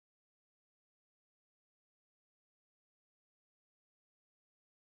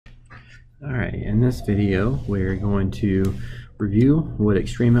Alright, in this video we're going to review what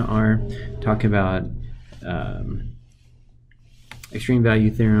extrema are, talk about extreme value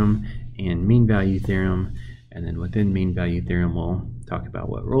theorem and mean value theorem, and then within mean value theorem we'll talk about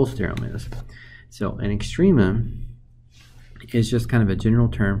what Rolle's theorem is. So an extrema is just kind of a general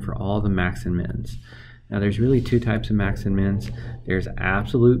term for all the max and mins. Now there's really two types of max and mins. There's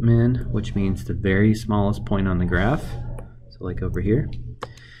absolute min, which means the very smallest point on the graph, so like over here.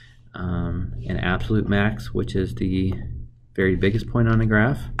 And absolute max, which is the very biggest point on the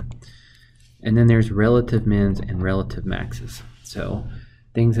graph. And then there's relative mins and relative maxes. So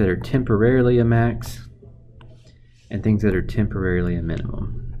things that are temporarily a max and things that are temporarily a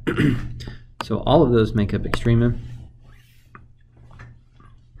minimum. So all of those make up extrema.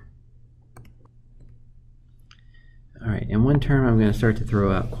 Alright, and one term I'm going to start to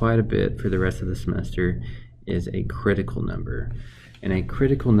throw out quite a bit for the rest of the semester is a critical number. And a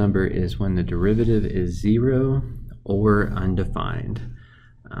critical number is when the derivative is 0 or undefined.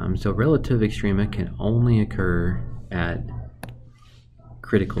 So relative extrema can only occur at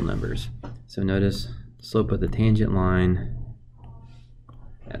critical numbers. So notice the slope of the tangent line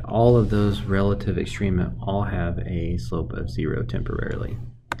at all of those relative extrema all have a slope of 0 temporarily.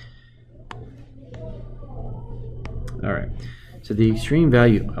 Alright, so the extreme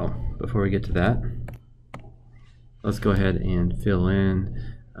value, before we get to that, let's go ahead and fill in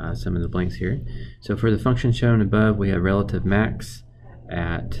some of the blanks here. So for the function shown above, we have relative max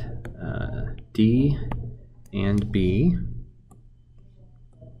at D and B,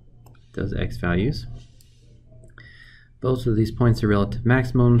 those x values. Both of these points are relative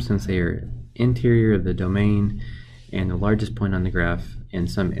maximum since they are interior of the domain and the largest point on the graph in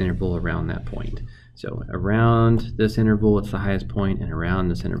some interval around that point. So around this interval it's the highest point, and around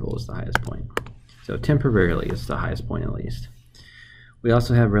this interval is the highest point. So temporarily it's the highest point at least. We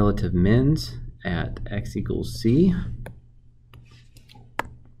also have relative mins at x equals c.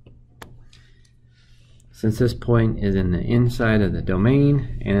 Since this point is in the inside of the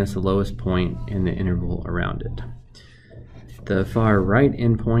domain and it's the lowest point in the interval around it. The far right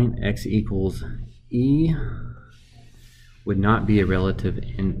endpoint, x equals e, would not be a relative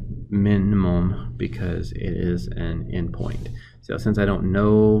minimum because it is an endpoint. So since I don't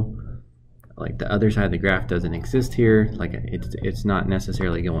know, like the other side of the graph doesn't exist here, like it's not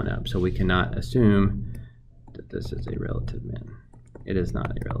necessarily going up, so we cannot assume that this is a relative min. It is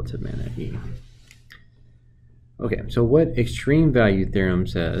not a relative min at E. Okay, so what extreme value theorem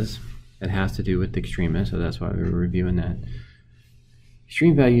says, it has to do with the extrema, so that's why we were reviewing that.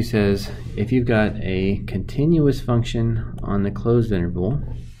 Extreme value says if you've got a continuous function on the closed interval,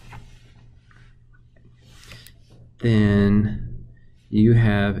 then you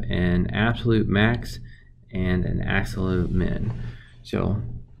have an absolute max and an absolute min. So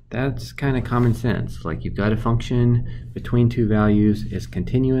that's kind of common sense. Like you've got a function between two values, it's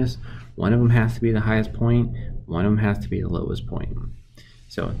continuous. One of them has to be the highest point, one of them has to be the lowest point.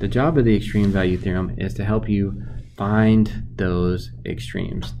 So the job of the extreme value theorem is to help you find those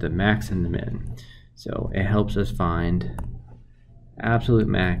extremes, the max and the min. So it helps us find absolute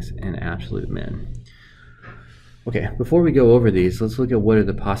max and absolute min. Okay, before we go over these, let's look at what are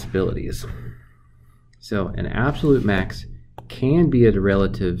the possibilities. So an absolute max can be at a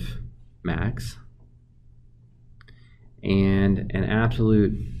relative max, and an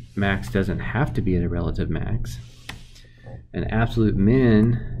absolute max doesn't have to be at a relative max. An absolute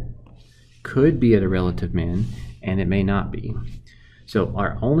min could be at a relative min, and it may not be. So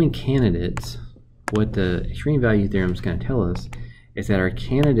our only candidates, what the extreme value theorem is going to tell us, is that our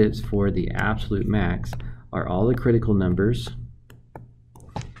candidates for the absolute max are all the critical numbers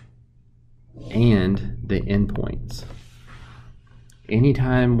and the endpoints.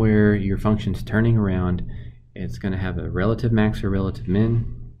 Anytime where your function's turning around, it's going to have a relative max or relative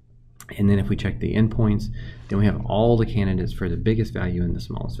min. And then if we check the endpoints, then we have all the candidates for the biggest value and the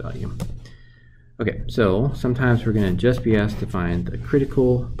smallest value. Okay, so sometimes we're going to just be asked to find the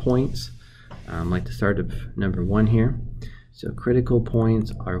critical points, like the start of number 1 here. So critical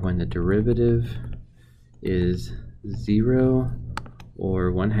points are when the derivative is 0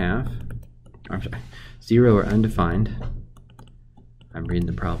 or 1/2. I'm sorry, 0 or undefined. I'm reading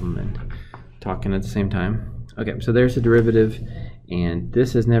the problem and talking at the same time. Okay, so there's the derivative, and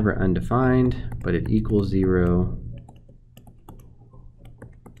this is never undefined, but it equals 0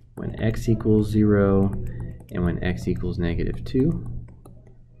 when x equals 0 and when x equals -2.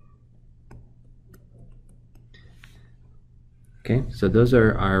 Okay, so those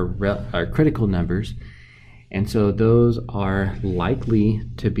are our critical numbers, and so those are likely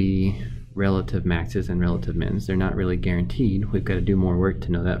to be relative maxes and relative mins. They're not really guaranteed. We've got to do more work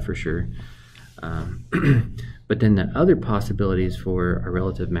to know that for sure. But then the other possibilities for a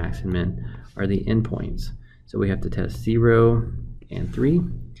relative max and min are the endpoints. So we have to test 0 and 3,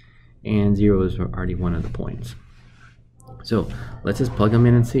 and 0 is already one of the points. So let's just plug them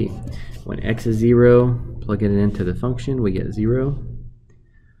in and see. When x is 0, plug it into the function, we get 0.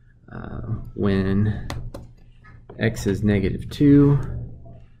 When x is -2,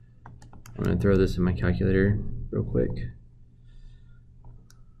 I'm going to throw this in my calculator real quick.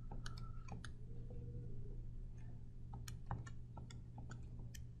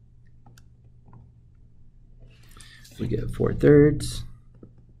 We get 4/3.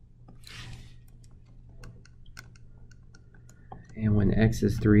 And when x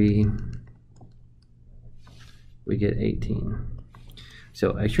is 3, we get 18.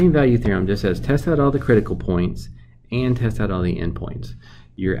 So extreme value theorem just says test out all the critical points and test out all the endpoints.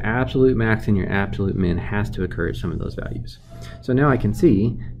 Your absolute max and your absolute min has to occur at some of those values. So now I can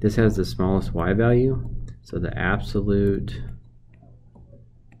see this has the smallest y value. So the absolute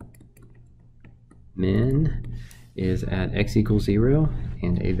min is at x equals 0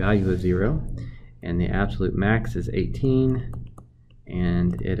 and a value of 0. And the absolute max is 18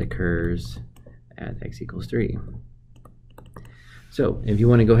 and it occurs at x equals 3. So if you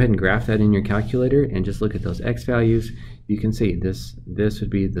want to go ahead and graph that in your calculator and just look at those x values, you can see this would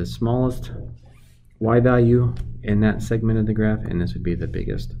be the smallest y value in that segment of the graph, and this would be the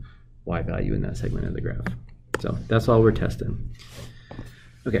biggest y value in that segment of the graph. So that's all we're testing.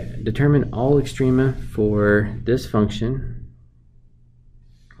 Okay, determine all extrema for this function.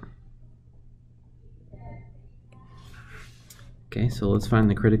 Okay, so let's find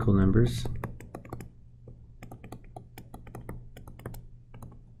the critical numbers.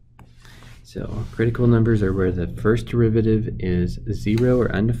 So critical numbers are where the first derivative is 0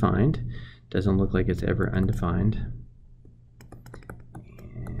 or undefined. Doesn't look like it's ever undefined.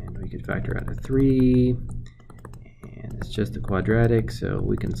 And we could factor out a 3. And it's just a quadratic, so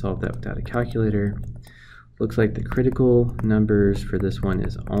we can solve that without a calculator. Looks like the critical numbers for this one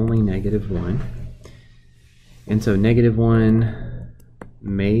is only -1. And so -1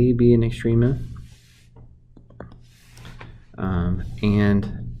 may be an extrema.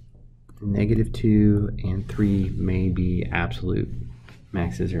 And -2 and 3 may be absolute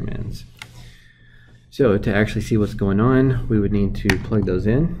maxes or mins. So to actually see what's going on, we would need to plug those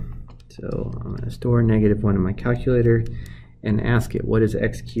in. So I'm going to store -1 in my calculator and ask it, what is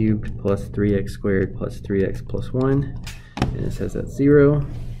x cubed plus 3x squared plus 3x plus 1? And it says that's 0.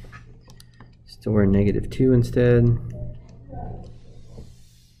 Store -2 instead.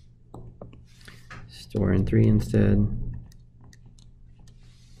 Store in 3 instead.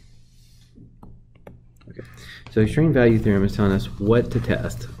 Okay. So extreme value theorem is telling us what to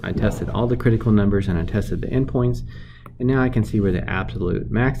test. I tested all the critical numbers and I tested the endpoints, and now I can see where the absolute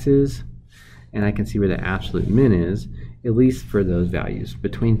max is and I can see where the absolute min is, at least for those values.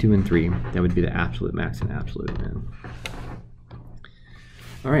 Between 2 and 3, that would be the absolute max and absolute min.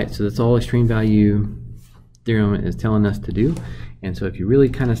 Alright, so that's all extreme value theorem is telling us to do. And so if you really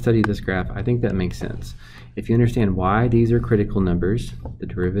kind of study this graph, I think that makes sense. If you understand why these are critical numbers, the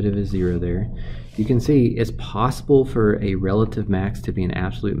derivative is 0 there, you can see it's possible for a relative max to be an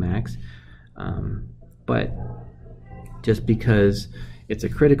absolute max, but just because it's a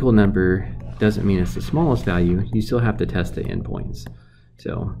critical number doesn't mean it's the smallest value. You still have to test the endpoints.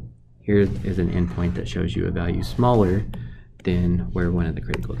 So here is an endpoint that shows you a value smaller than where one of the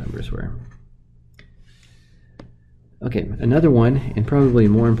critical numbers were. Okay, another one, and probably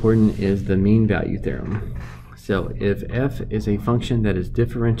more important, is the mean value theorem. So if f is a function that is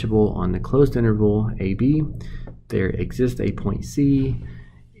differentiable on the closed interval ab, there exists a point c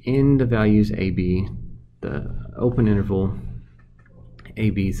in the values ab, the open interval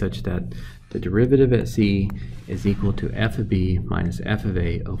ab, such that the derivative at c is equal to f of b minus f of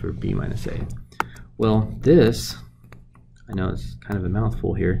a over b minus a. Well, this, I know it's kind of a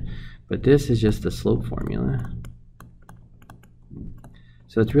mouthful here, but this is just the slope formula.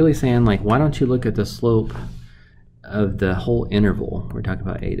 So it's really saying, like, why don't you look at the slope of the whole interval? We're talking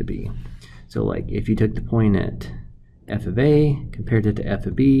about a to b. So like if you took the point at f of a, compared it to f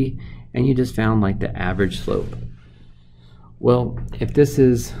of b, and you just found like the average slope. Well, if this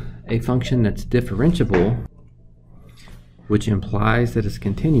is a function that's differentiable, which implies that it's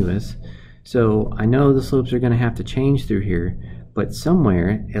continuous, so I know the slopes are going to have to change through here, but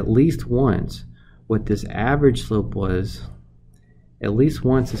somewhere, at least once, what this average slope was, at least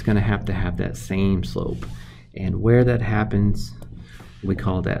once it's going to have that same slope. And where that happens, we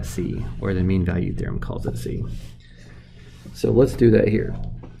call that C, or the mean value theorem calls it C. So let's do that here.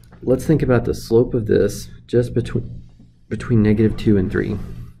 let's think about the slope of this just between -2 and 3.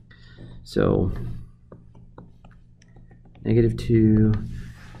 So -2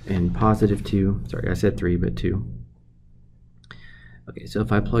 and +2, sorry, I said 3, but 2. Okay, so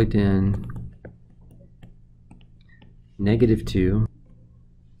if I plugged in -2,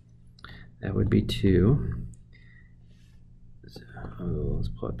 that would be 2. So let's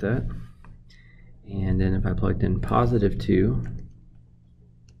plot that. And then if I plugged in +2,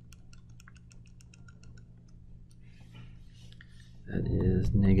 that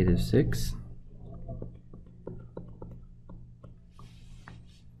is -6.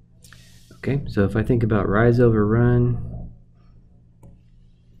 Okay, so if I think about rise over run,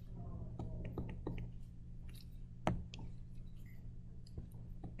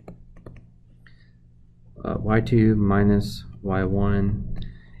 y2 minus y1,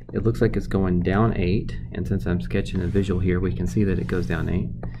 it looks like it's going down 8, and since I'm sketching a visual here, we can see that it goes down 8.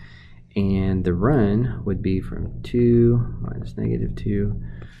 And the run would be from 2 minus -2,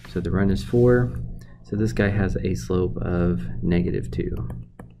 so the run is 4. So this guy has a slope of -2.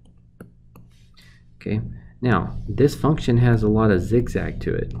 Okay, now this function has a lot of zigzag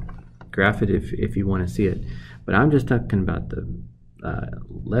to it. Graph it if you want to see it, but I'm just talking about the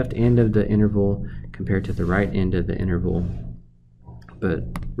left end of the interval compared to the right end of the interval.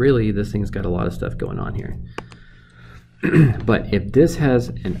 But really, this thing's got a lot of stuff going on here. But if this has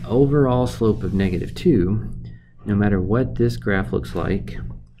an overall slope of -2, no matter what this graph looks like,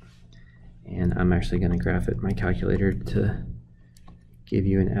 and I'm actually going to graph it in my calculator to give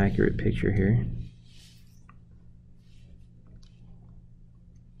you an accurate picture here.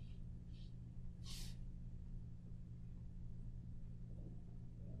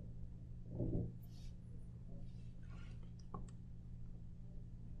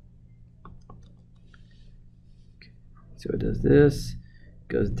 So it does this,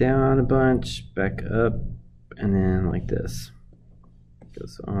 goes down a bunch, back up, and then like this.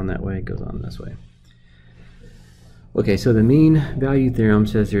 Goes on that way, goes on this way. Okay, so the mean value theorem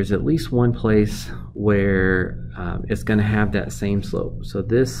says there's at least one place where it's going to have that same slope. So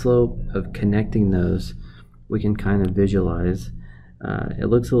this slope of connecting those, we can kind of visualize. It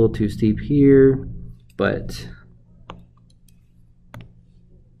looks a little too steep here, but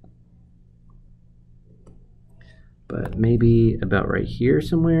maybe about right here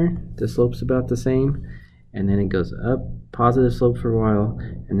somewhere, the slope's about the same, and then it goes up, positive slope for a while,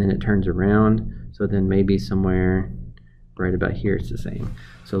 and then it turns around, so then maybe somewhere right about here it's the same.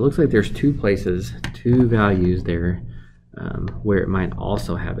 So it looks like there's two places, two values there, where it might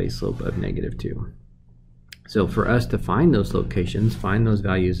also have a slope of -2. So for us to find those locations, find those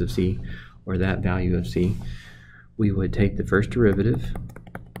values of C, or that value of C, we would take the first derivative,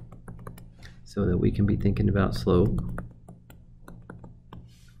 so that we can be thinking about slope.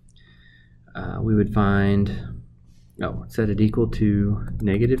 We would find, set it equal to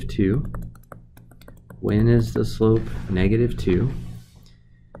 -2. When is the slope -2?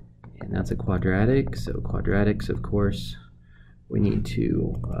 And that's a quadratic, so quadratics, of course, we need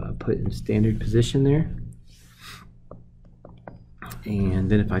to put in standard position there. And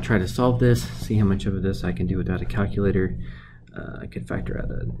then if I try to solve this, see how much of this I can do without a calculator. I could factor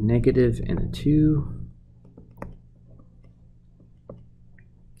out a negative and a 2.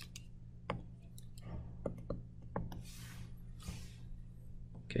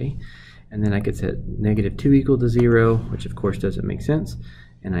 Okay, and then I could set -2 equal to 0, which of course doesn't make sense.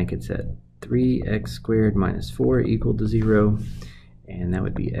 And I could set 3x squared minus 4 equal to 0. And that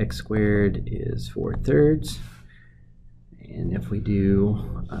would be x squared is 4/3. And if we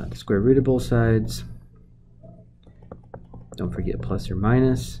do the square root of both sides, don't forget plus or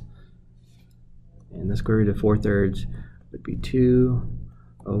minus, and the square root of 4/3 would be 2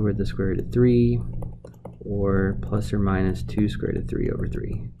 over the square root of 3, or plus or minus 2 square root of 3 over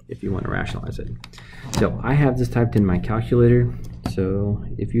 3, if you want to rationalize it. So I have this typed in my calculator, so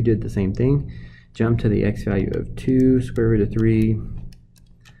if you did the same thing, jump to the x value of 2 square root of 3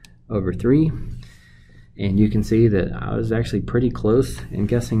 over 3, and you can see that I was actually pretty close in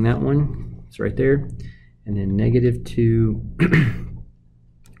guessing that one. It's right there. And then -2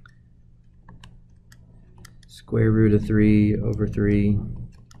 square root of 3 over 3.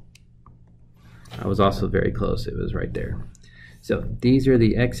 I was also very close. It was right there. So these are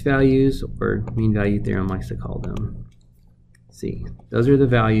the x values, or mean value theorem likes to call them. C. Those are the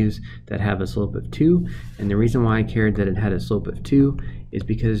values that have a slope of 2. And the reason why I cared that it had a slope of 2 is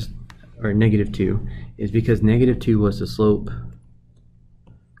because, or -2, is because -2 was the slope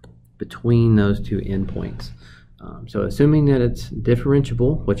between those two endpoints. So assuming that it's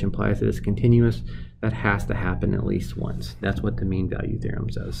differentiable, which implies that it's continuous, that has to happen at least once. That's what the mean value theorem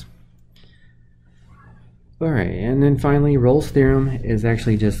says. All right, and then finally, Rolle's theorem is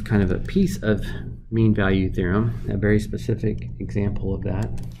actually just kind of a piece of mean value theorem, a very specific example of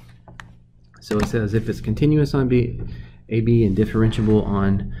that. So it says if it's continuous on AB and differentiable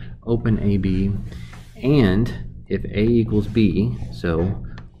on open AB, and if A equals B, so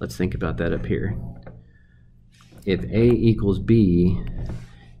let's think about that up here. If A equals B,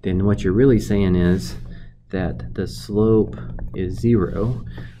 then what you're really saying is that the slope is 0.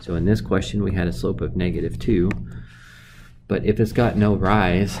 So in this question we had a slope of -2, but if it's got no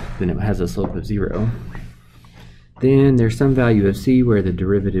rise, then it has a slope of 0. Then there's some value of C where the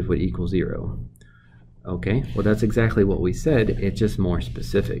derivative would equal 0. Okay, well that's exactly what we said, it's just more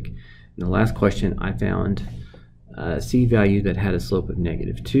specific. In the last question I found a C value that had a slope of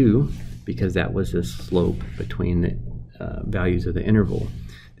 -2 because that was the slope between the values of the interval.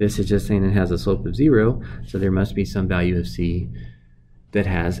 This is just saying it has a slope of 0, so there must be some value of C that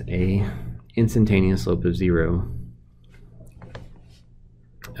has a instantaneous slope of 0.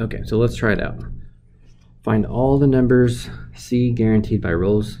 Okay, so let's try it out. Find all the numbers C guaranteed by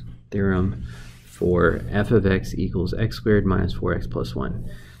Rolle's theorem for f of x equals x squared minus 4x plus 1.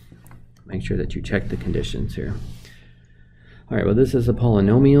 Make sure that you check the conditions here. All right, well this is a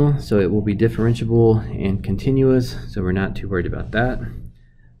polynomial, so it will be differentiable and continuous, so we're not too worried about that.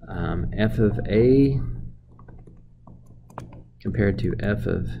 F of A compared to f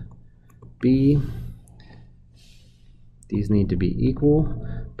of B, these need to be equal,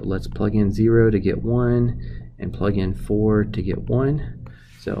 but let's plug in 0 to get 1 and plug in 4 to get 1.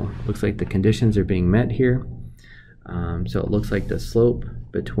 So it looks like the conditions are being met here. So it looks like the slope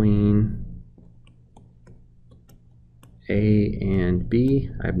between A and B,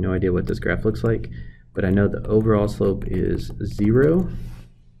 I have no idea what this graph looks like, but I know the overall slope is 0.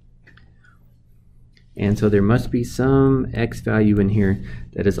 And so there must be some x value in here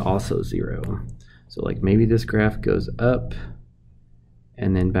that is also 0. So like maybe this graph goes up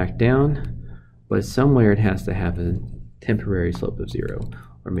and then back down, but somewhere it has to have a temporary slope of 0.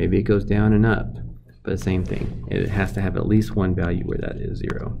 Or maybe it goes down and up, but the same thing. It has to have at least one value where that is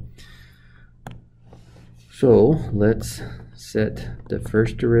 0. So let's set the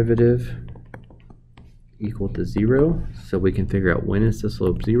first derivative equal to 0, so we can figure out when is the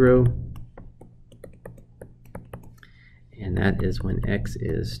slope 0. And that is when x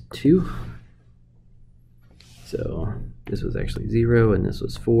is 2. So this was actually 0 and this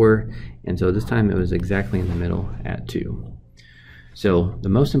was 4. And so this time it was exactly in the middle at 2. So the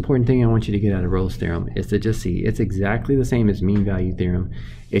most important thing I want you to get out of Rolle's theorem is to just see it's exactly the same as mean value theorem.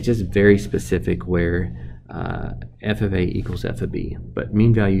 It's just very specific where f of A equals f of B. But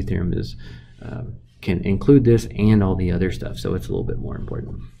mean value theorem is can include this and all the other stuff, so it's a little bit more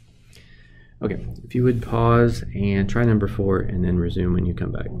important. Okay, if you would pause and try number 4 and then resume when you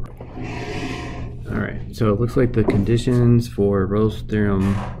come back. All right, so it looks like the conditions for Rolle's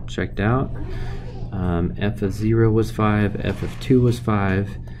theorem checked out. F of 0 was 5, f of 2 was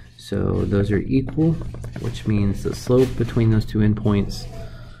 5, so those are equal, which means the slope between those two endpoints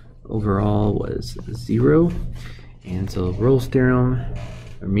overall was 0. And so Rolle's theorem,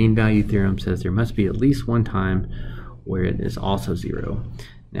 or mean value theorem, says there must be at least one time where it is also 0.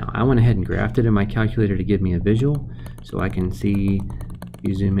 Now I went ahead and graphed it in my calculator to give me a visual, so I can see, if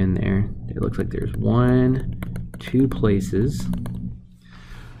you zoom in there, it looks like there's 2 places,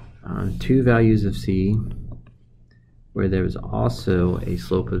 2 values of C where there was also a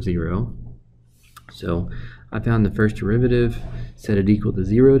slope of 0. So I found the first derivative, set it equal to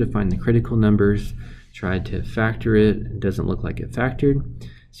 0 to find the critical numbers, tried to factor it, it doesn't look like it factored,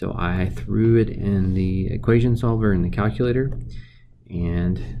 so I threw it in the equation solver in the calculator.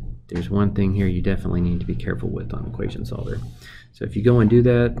 And there's one thing here you definitely need to be careful with on equation solver. So if you go and do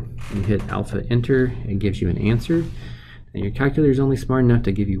that, you hit alpha enter, it gives you an answer. And your calculator is only smart enough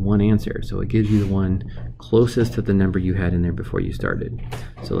to give you one answer, so it gives you the one closest to the number you had in there before you started.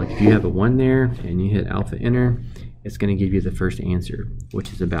 So like if you have a 1 there and you hit alpha enter, it's going to give you the first answer,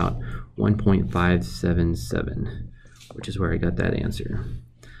 which is about 1.577, which is where I got that answer.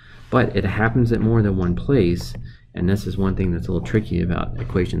 But it happens at more than one place. And this is one thing that's a little tricky about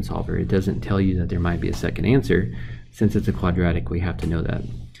equation solver. It doesn't tell you that there might be a second answer. Since it's a quadratic, we have to know that.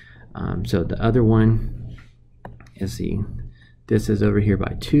 So the other one is this is over here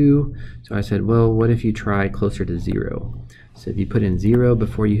by 2. So I said, well, what if you try closer to 0? So if you put in 0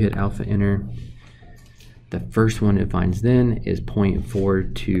 before you hit alpha enter, the first one it finds then is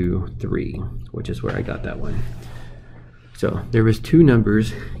 0.423, which is where I got that one. So there was 2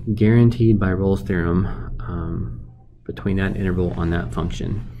 numbers guaranteed by Rolle's theorem between that interval on that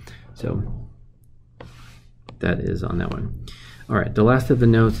function. So that is on that one. All right, the last of the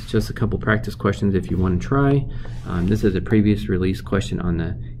notes, just a couple practice questions if you want to try. This is a previous release question on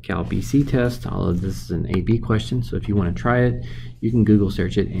the CalBC test. All of this is an AB question, so if you want to try it, you can Google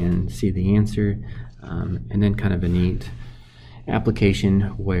search it and see the answer. And then kind of a neat application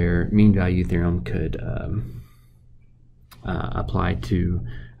where mean value theorem could apply to,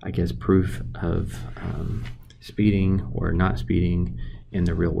 I guess, proof of speeding or not speeding in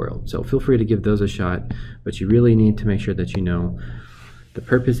the real world. So feel free to give those a shot, but you really need to make sure that you know the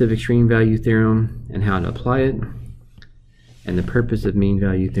purpose of extreme value theorem and how to apply it, and the purpose of mean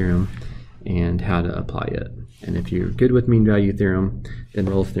value theorem and how to apply it. And if you're good with mean value theorem, then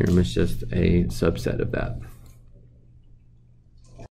Rolle's theorem is just a subset of that.